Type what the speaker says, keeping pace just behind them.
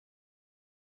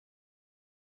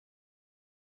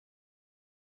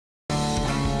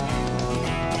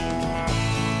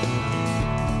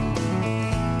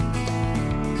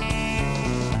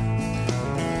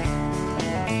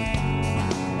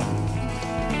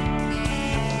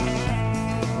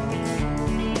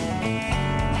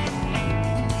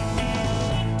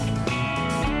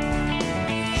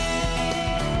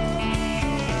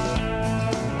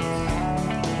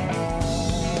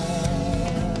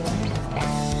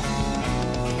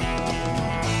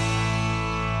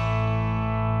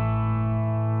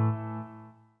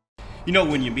You know,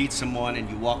 when you meet someone and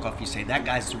you walk off, you say, that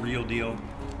guy's the real deal.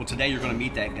 Well, today you're going to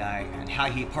meet that guy and how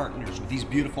he partners with these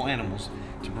beautiful animals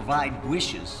to provide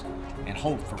wishes and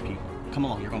hope for people. Come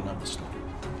along, you're going to love the story.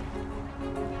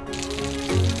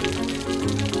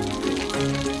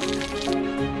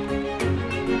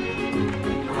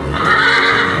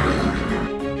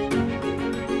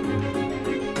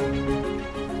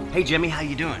 Hey Jimmy, how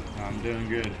you doing? I'm doing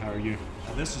good. How are you?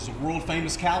 This is a world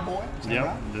famous cowboy. Yep,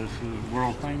 right? this is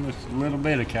world famous little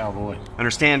bit of cowboy. I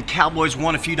understand Cowboy's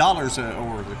won a few dollars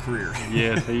over the career.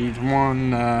 Yes, he's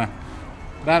won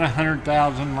about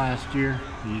 100,000 last year.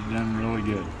 He's done really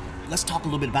good. Let's talk a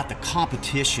little bit about the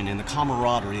competition and the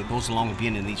camaraderie that goes along with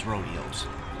being in these rodeos.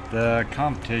 The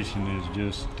competition is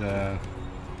just a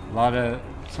lot of,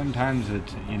 sometimes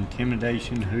it's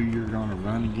intimidation who you're going to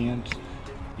run against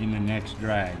in the next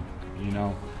drag, you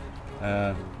know.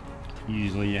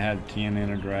 Usually you have 10 in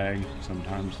a drag,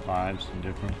 sometimes 5 in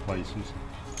different places,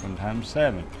 sometimes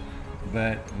 7.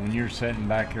 But when you're sitting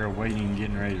back there waiting,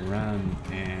 getting ready to run,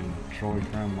 and Troy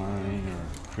Crumline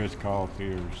or Chris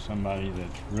Coffey or somebody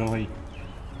that's really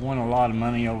won a lot of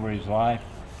money over his life,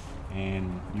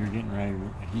 and you're getting ready,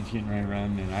 he's getting ready to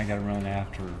run, and I got to run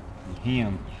after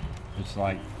him, it's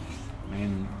like,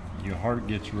 man, your heart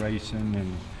gets racing,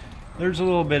 and there's a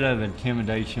little bit of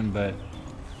intimidation, but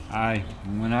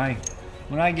when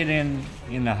I get in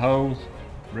the hole,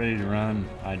 ready to run,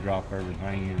 I drop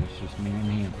everything, and it's just me and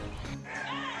him.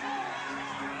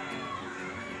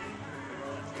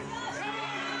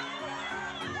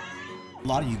 A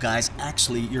lot of you guys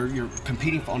actually, you're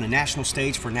competing on a national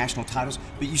stage for national titles,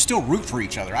 but you still root for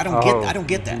each other. I don't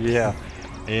get that. Yeah,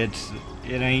 it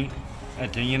ain't,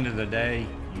 at the end of the day,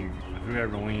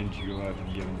 whoever wins, you go up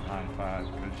and give them a high five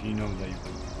because you know they've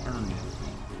earned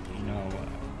it. You know,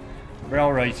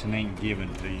 barrel racing ain't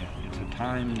given to you. It's a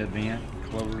timed event,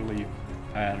 cloverleaf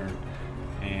pattern,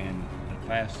 and the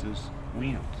fastest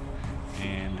wins.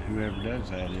 And whoever does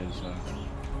that is a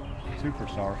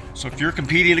superstar. So if you're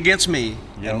competing against me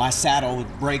Yep. and my saddle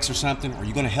breaks or something, are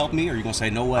you going to help me or are you going to say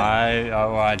no way?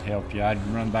 I'd help you. I'd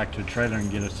run back to the trailer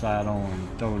and get a saddle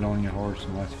and throw it on your horse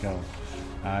and let's go.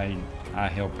 I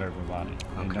help everybody.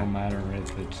 Okay. It don't matter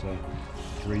if it's a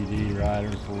 3D rider,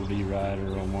 4D rider,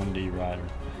 or a 1D rider.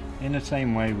 In the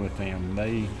same way with them,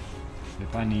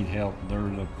 if I need help, they're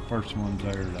the first ones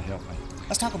there to help me.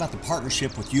 Let's talk about the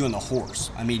partnership with you and the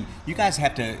horse. I mean, you guys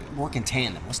have to work in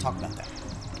tandem. Let's talk about that.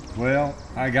 Well,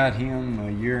 I got him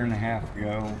a year and a half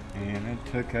ago, and it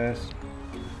took us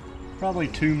probably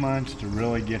 2 months to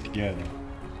really get together.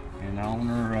 And the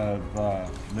owner of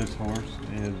this horse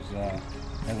is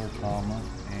Heather Palmer,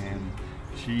 and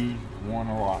she won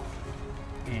a lot.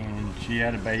 And she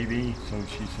had a baby, so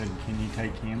she said, can you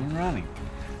take him and run him?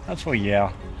 I said, well,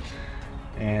 yeah.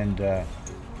 And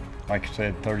like I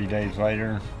said, 30 days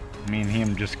later, me and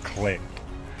him just clicked.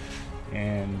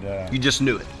 And You just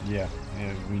knew it. yeah,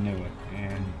 we knew it.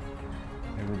 And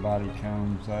everybody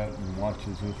comes up and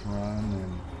watches us run,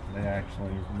 and they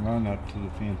actually run up to the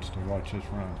fence to watch us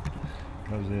run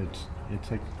because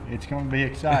it's going to be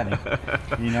exciting,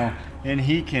 you know. And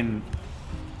he can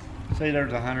say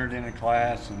there's 100 in a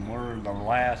class, and we're the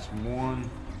last one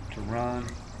to run.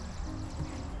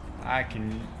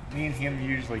 Me and him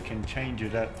usually can change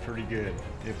it up pretty good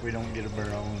if we don't get a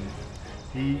barrel, and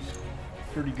he's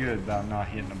pretty good about not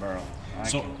hitting a barrel.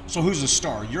 So who's the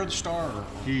star? You're the star, or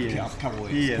He is.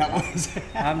 Cowboys? He is. Cowboys.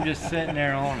 I'm just sitting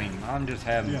there on him. I'm just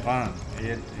having fun.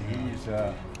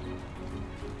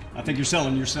 I think you're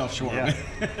selling yourself short. Yeah,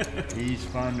 he's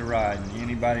fun to ride.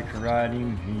 Anybody can ride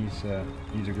him.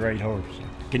 He's a great horse.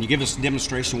 Can you give us a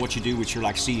demonstration of what you do, which you're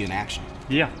like see in action?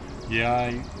 Yeah.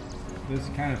 This is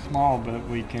kind of small, but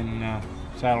we can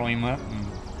saddle him up and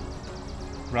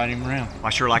ride him around. I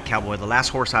sure like Cowboy. The last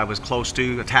horse I was close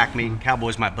to attacked me.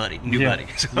 Cowboy's my buddy, new buddy.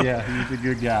 So. Yeah, he's a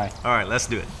good guy. All right, let's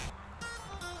do it.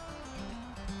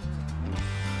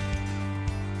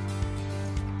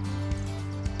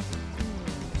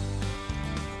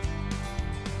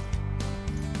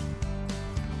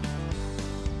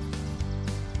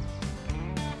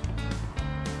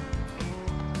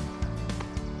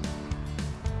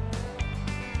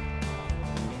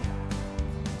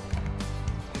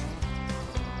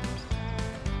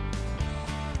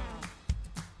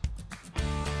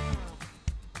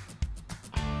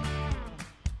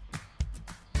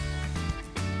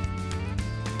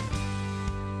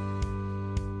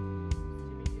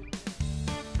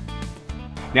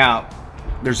 Now,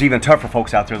 there's even tougher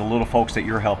folks out there, the little folks that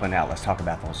you're helping out. Let's talk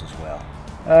about those as well.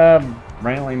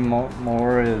 Brantley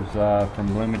Moore is from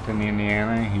Bloomington,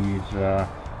 Indiana. He's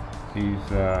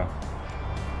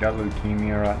got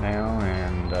leukemia right now,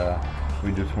 and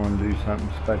We just want to do something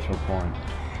special for him.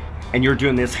 And you're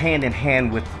doing this hand in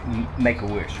hand with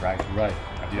Make-A-Wish, right? Right.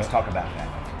 Let's talk about that.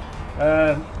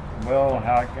 Well,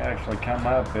 how it actually come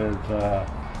up is a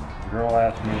girl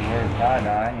asked me to wear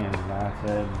tie-dye, and I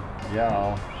said, yeah,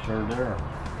 I'll sure do.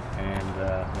 And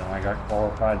then I got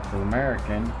qualified for the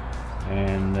American,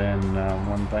 and then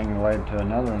one thing led to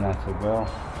another, and I said, well,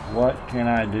 what can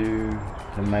I do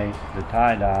to make the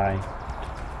tie-dye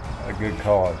a good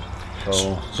cause?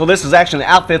 So this is actually an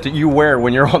outfit that you wear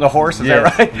when you're on the horse, is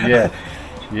that right? Yes.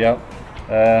 Yep.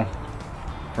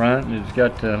 Front, it's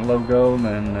got the logo,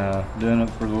 and doing it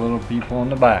for the little people in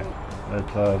the back.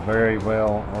 It's a very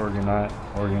well organized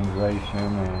organization,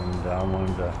 and I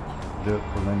wanted to do it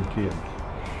for them kids.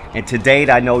 And to date,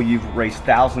 I know you've raised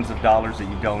thousands of dollars that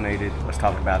you've donated. Let's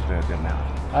talk about the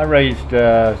amount. I raised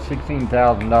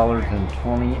 $16,000 in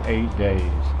 28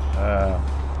 days,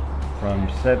 from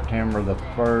September the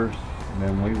 1st, and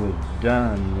then we was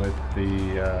done with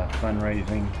the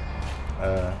fundraising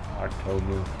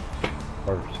October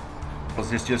 1st. Was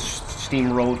this just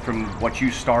steamrolled from what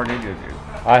you started?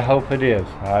 I hope it is.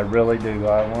 I really do.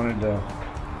 I wanted to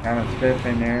kind of step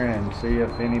in there and see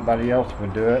if anybody else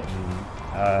would do it.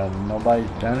 And, nobody's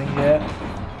done it yet,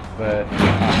 but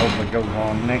I hope it goes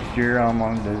on. Next year I'm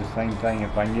going to do the same thing.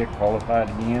 If I can get qualified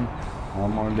again,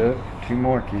 I'm going to do it for 2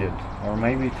 more kids, or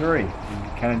maybe 3. It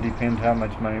kind of depends how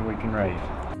much money we can raise.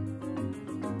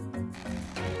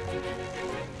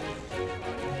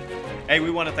 Hey,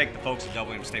 we want to thank the folks at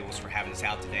WM Stables for having us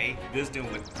out today,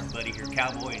 visiting with our buddy here,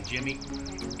 Cowboy and Jimmy,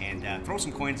 and throw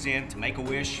some coins in to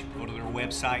Make-A-Wish. Go to their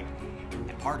website.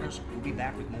 And partners, we'll be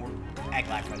back with more Ag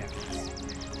Life right after this.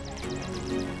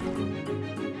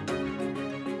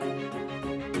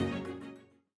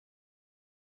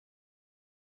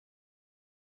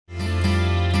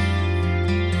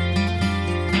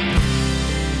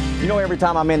 You know, every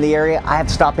time I'm in the area, I have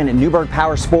to stop in at Newberg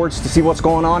Power Sports to see what's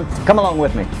going on. Come along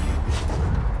with me.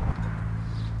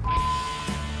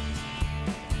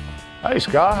 Hey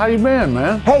Scott, how you been,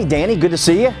 man? Hey Danny, good to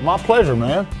see you. My pleasure,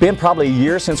 man. Been probably a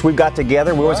year since we've got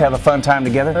together. We always have a fun time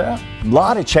together. Yeah. A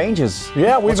lot of changes.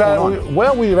 Yeah, we've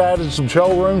added some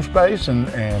showroom space, and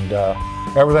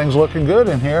everything's looking good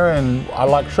in here, and I'd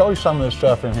like to show you some of this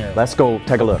stuff in here. Let's go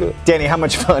take a look. Good. Danny, how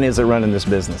much fun is it running this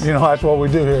business? You know, that's what we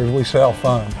do here, is we sell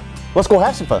fun. Let's go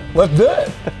have some fun. Let's do it.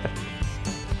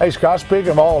 Hey Scott,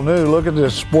 speaking of all new, look at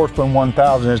this Sportsman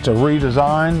 1000. It's a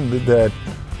redesign that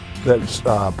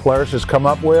Polaris has come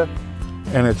up with,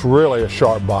 and it's really a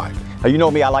sharp bike. You know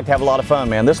me, I like to have a lot of fun,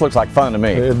 man. This looks like fun to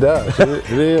me. It does. It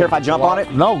is. Care if I jump on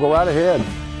it? No, go right ahead.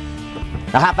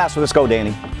 Now, how fast will this go,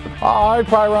 Danny? I'd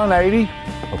probably run 80.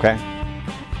 Okay.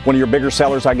 One of your bigger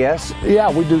sellers, I guess? Yeah,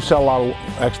 we do sell a lot of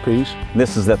XPs.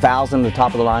 This is the 1000, the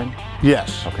top of the line?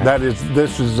 Yes. Okay.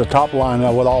 This is the top line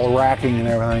with all the racking and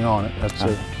everything on it. That's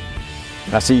it.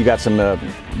 I see you got some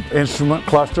instrument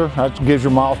cluster. That gives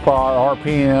you miles per hour,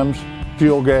 RPMs,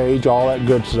 fuel gauge, all that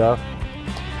good stuff.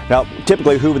 Now,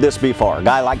 typically, who would this be for? A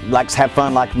guy likes to have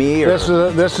fun like me? Or?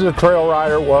 This is a trail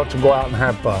rider, well, to go out and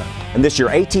have fun. And this your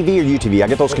ATV or UTV? I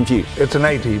get those confused. It's an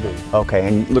ATV. Okay,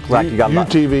 and looks like you got a lot.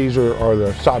 UTVs are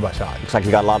the side-by-side. Looks like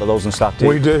you got a lot of those in stock too.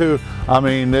 We do. I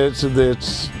mean,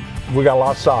 we got a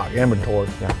lot of stock inventory.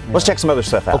 Yeah. Let's check some other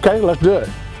stuff out. Okay, let's do it.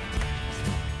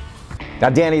 Now,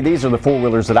 Danny, these are the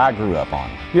four-wheelers that I grew up on.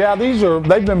 Yeah,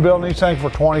 they've been building these things for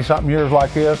 20-something years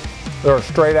like this. They're a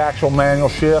straight axle manual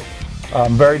shift,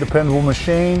 very dependable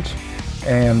machines,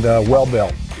 and well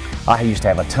built. I used to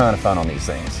have a ton of fun on these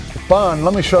things. Fun,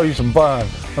 let me show you some fun.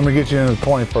 Let me get you into the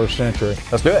 21st century.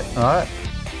 Let's do it. All right.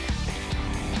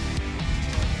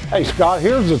 Hey Scott,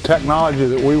 here's the technology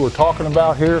that we were talking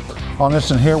about here on this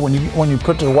and here. When you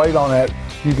put the weight on that,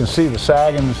 you can see the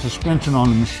sag and the suspension on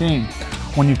the machine.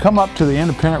 When you come up to the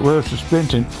independent rear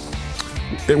suspension,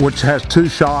 which has 2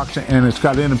 shocks and it's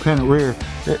got independent rear,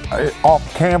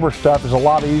 off camber stuff is a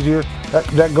lot easier.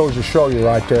 That goes to show you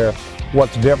right there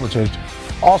what the difference is.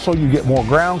 Also, you get more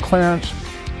ground clearance.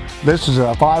 This is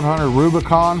a 500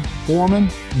 Rubicon Foreman,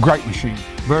 great machine,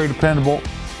 very dependable,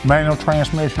 manual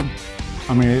transmission.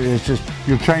 I mean, it's just,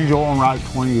 you'll change oil and ride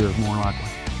 20 years more likely.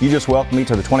 You just welcomed me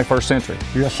to the 21st century.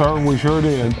 Yes, sir, we sure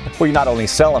did. Well, you not only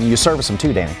sell them, you service them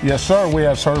too, Danny. Yes, sir, we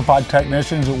have certified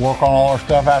technicians that work on all our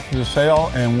stuff after the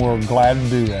sale, and we're glad to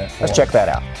do that. Let's check that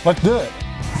out. Let's do it.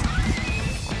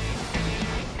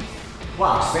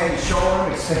 Wow, expanded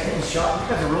showroom, expanded shop.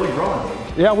 You guys are really growing, dude.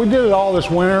 Yeah, we did it all this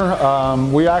winter.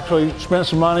 We actually spent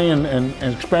some money and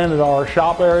expanded our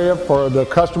shop area for the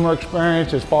customer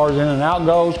experience as far as in and out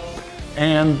goes.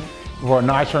 And for a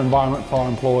nicer environment for our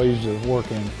employees to work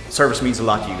in. Service means a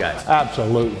lot to you guys.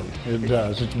 Absolutely, it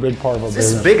does. It's a big part of our Is this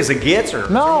business. as big as it gets, or?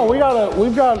 No,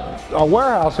 we've got a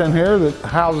warehouse in here that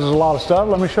houses a lot of stuff.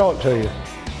 Let me show it to you.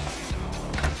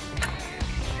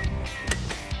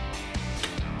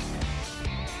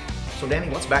 So Danny,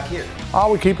 what's back here?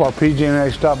 We keep our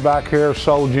PG&A stuff back here,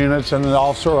 sold units, and then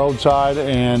also roadside,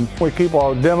 and we keep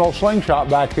our demo slingshot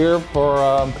back here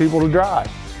for people to drive.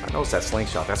 I noticed that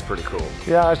slingshot, that's pretty cool.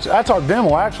 Yeah, that's our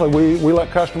demo. Actually, we let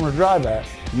customers drive that.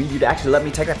 You'd actually let me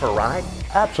take that for a ride?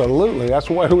 Absolutely, that's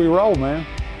the way we roll, man.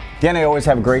 Danny, I always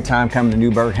have a great time coming to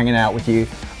Newburgh, hanging out with you.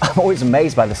 I'm always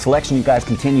amazed by the selection you guys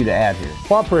continue to add here.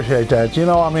 Well, I appreciate that. You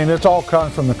know, I mean, it's all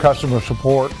coming from the customer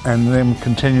support and them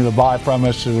continue to buy from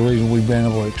us is the reason we've been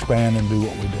able to expand and do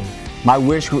what we do. My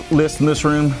wish list in this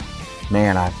room,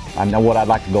 man, I know what I'd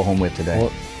like to go home with today.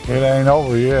 Well, it ain't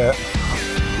over yet.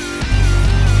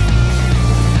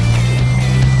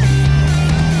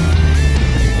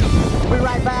 We'll be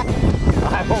right back.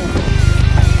 I hope.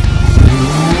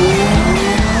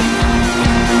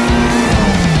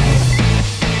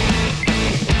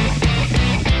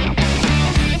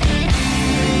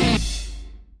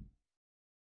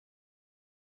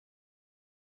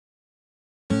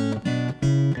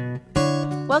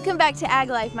 Welcome back to Ag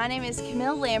Life. My name is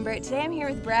Camille Lambert. Today I'm here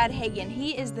with Brad Hagan.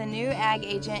 He is the new ag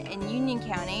agent in Union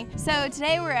County. So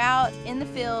today we're out in the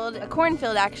field, a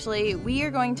cornfield actually. We are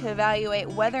going to evaluate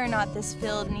whether or not this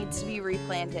field needs to be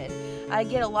replanted. I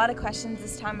get a lot of questions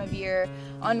this time of year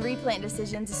on replant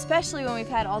decisions, especially when we've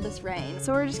had all this rain.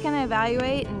 So we're just gonna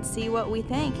evaluate and see what we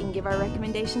think and give our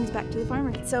recommendations back to the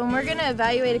farmer. So when we're gonna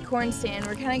evaluate a corn stand,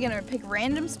 we're kinda gonna pick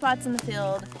random spots in the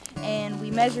field and we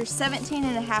measure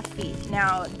 17.5 feet.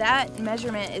 Now that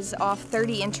measurement is off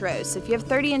 30-inch rows. So if you have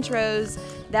 30-inch rows,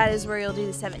 that is where you'll do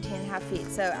the 17.5 feet.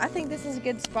 So I think this is a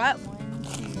good spot. 1,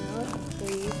 2,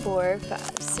 3, 4,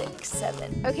 5, 6,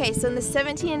 7. Okay, so in the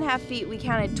 17.5 feet, we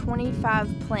counted 25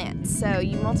 plants. So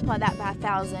you multiply that by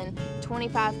 1,000,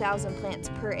 25,000 plants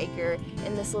per acre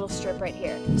in this little strip right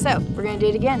here. So we're gonna do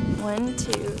it again. 1,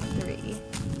 2, 3,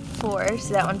 4.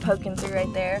 So that one poking through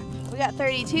right there. We got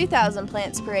 32,000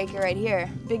 plants per acre right here.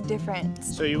 Big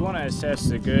difference. So you want to assess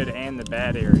the good and the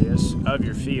bad areas of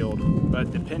your field, but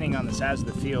depending on the size of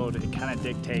the field, it kind of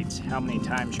dictates how many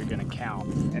times you're going to count.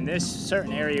 In this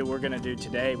certain area we're going to do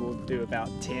today, we'll do about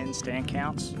 10 stand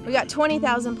counts. We got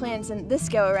 20,000 plants in this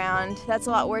go around. That's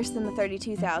a lot worse than the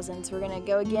 32,000. So we're going to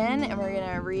go again and we're going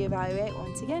to reevaluate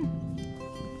once again.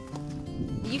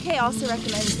 The UK also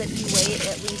recommends that you wait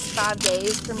at least 5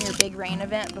 days from your big rain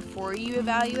event before you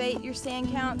evaluate your stand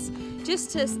counts,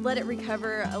 just to let it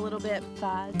recover a little bit.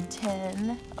 5,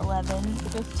 10, 11,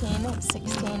 15,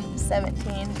 16,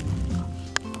 17,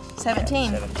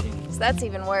 17. So that's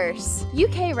even worse.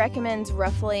 UK recommends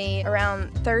roughly around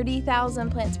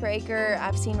 30,000 plants per acre.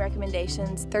 I've seen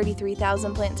recommendations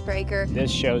 33,000 plants per acre.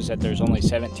 This shows that there's only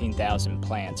 17,000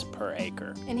 plants per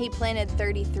acre. And he planted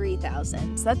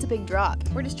 33,000, so that's a big drop.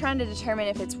 We're just trying to determine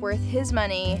if it's worth his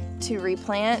money to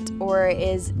replant or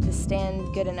is the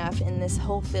stand good enough in this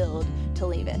whole field to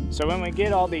leave it. So when we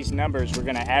get all these numbers, we're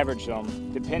going to average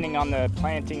them. Depending on the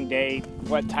planting date,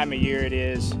 what time of year it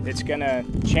is, it's going to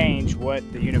change what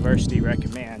the university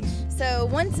recommends. So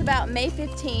once about May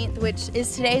 15th, which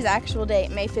is today's actual date,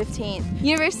 May 15th,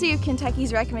 University of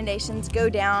Kentucky's recommendations go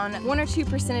down 1 or 2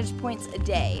 percentage points a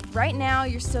day. Right now,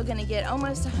 you're still gonna get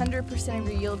almost 100%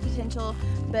 of your yield potential,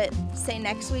 but say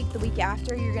next week, the week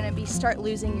after, you're gonna start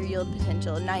losing your yield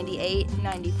potential, 98,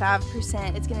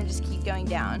 95%, it's gonna just keep going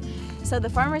down. So the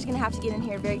farmer's gonna have to get in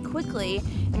here very quickly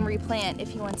and replant if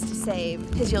he wants to save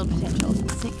his yield potential.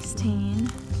 16,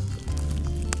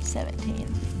 17.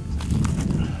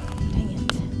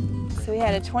 So we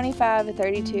had a 25, a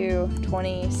 32,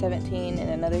 20, 17, and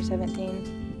another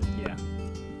 17. Yeah.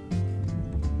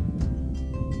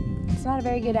 It's not a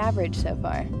very good average so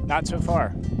far. Not so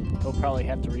far. We'll probably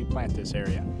have to replant this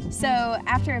area. So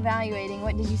after evaluating,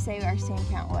 what did you say our stand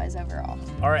count was overall?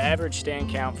 Our average stand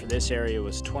count for this area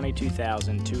was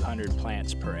 22,200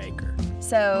 plants per acre.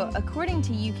 So according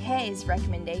to UK's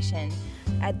recommendation,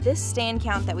 at this stand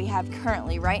count that we have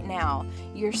currently right now,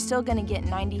 you're still going to get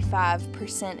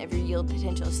 95% of your yield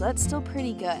potential. So that's still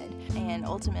pretty good. And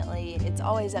ultimately, it's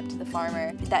always up to the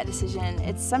farmer. That decision,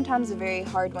 it's sometimes a very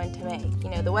hard one to make. You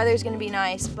know, the weather's going to be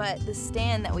nice, but the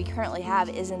stand that we currently have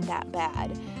isn't that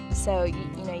bad. So,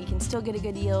 you know, you can still get a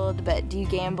good yield, but do you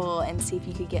gamble and see if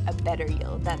you could get a better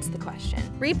yield? That's the question.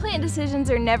 Replant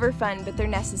decisions are never fun, but they're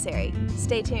necessary.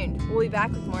 Stay tuned. We'll be back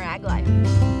with more Ag Life.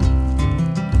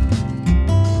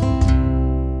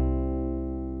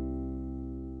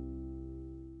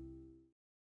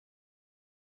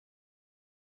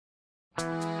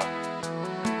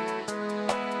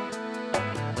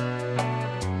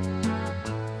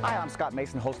 Scott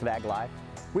Mason, host of Ag Life.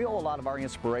 We owe a lot of our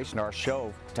inspiration to our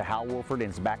show to Hal Wolford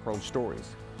and his Backroad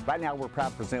Stories. Right now, we're proud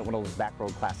to present one of those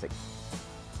Backroad classics.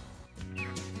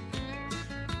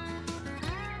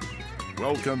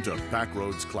 Welcome to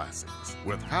Backroads Classics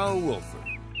with Hal Wolford.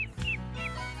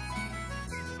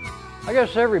 I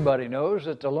guess everybody knows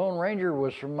that the Lone Ranger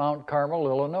was from Mount Carmel,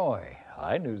 Illinois.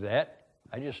 I knew that.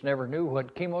 I just never knew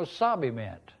what Kemosabe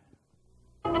meant.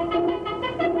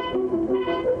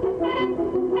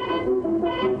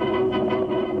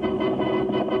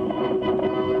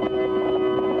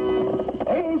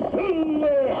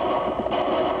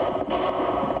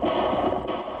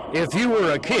 If you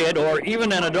were a kid or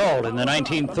even an adult in the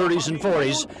 1930s and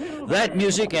 40s, that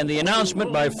music and the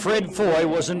announcement by Fred Foy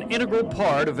was an integral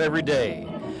part of every day.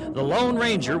 The Lone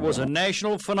Ranger was a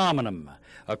national phenomenon,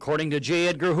 according to J.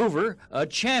 Edgar Hoover, a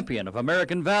champion of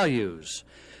American values.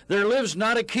 There lives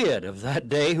not a kid of that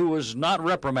day who was not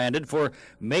reprimanded for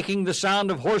making the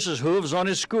sound of horses' hooves on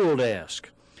his school desk.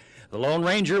 The Lone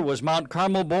Ranger was Mount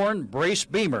Carmel-born Brace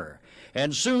Beemer,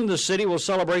 and soon the city will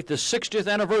celebrate the 60th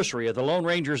anniversary of the Lone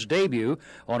Ranger's debut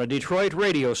on a Detroit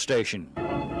radio station.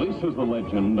 This is the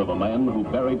legend of a man who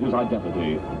buried his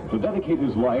identity to dedicate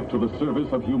his life to the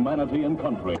service of humanity and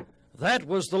country. That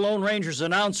was the Lone Ranger's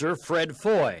announcer, Fred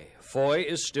Foy. Foy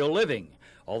is still living,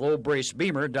 although Brace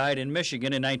Beemer died in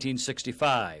Michigan in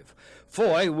 1965.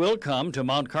 Foy will come to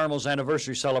Mount Carmel's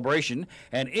anniversary celebration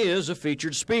and is a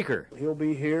featured speaker. He'll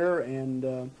be here,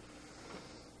 and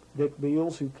Dick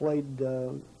Beals, who played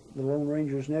the Lone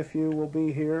Ranger's nephew, will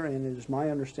be here, and it is my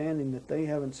understanding that they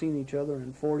haven't seen each other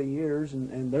in 40 years,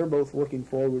 and they're both looking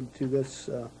forward to this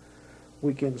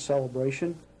weekend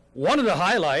celebration. One of the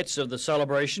highlights of the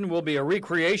celebration will be a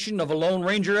recreation of a Lone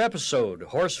Ranger episode,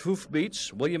 horse hoof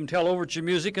beats, William Tell Overture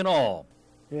music, and all.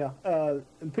 Yeah,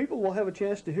 and people will have a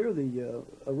chance to hear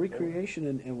a recreation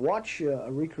and watch a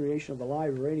recreation of a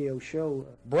live radio show.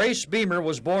 Brace Beemer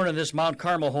was born in this Mount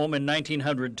Carmel home in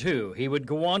 1902. He would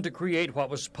go on to create what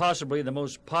was possibly the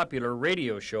most popular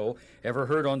radio show ever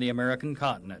heard on the American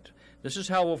continent. This is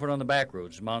Hal Wolford on the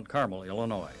Backroads, Mount Carmel,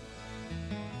 Illinois.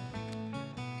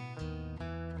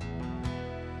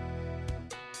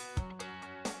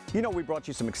 You know, we brought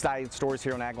you some exciting stories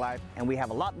here on Ag Life, and we have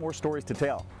a lot more stories to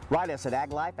tell. Write us at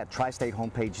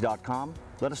aglife@tristatehomepage.com.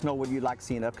 Let us know what you'd like to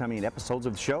see in upcoming episodes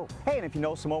of the show. Hey, and if you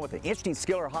know someone with an interesting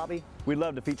skill or hobby, we'd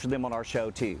love to feature them on our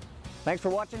show too. Thanks for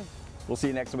watching. We'll see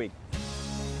you next week.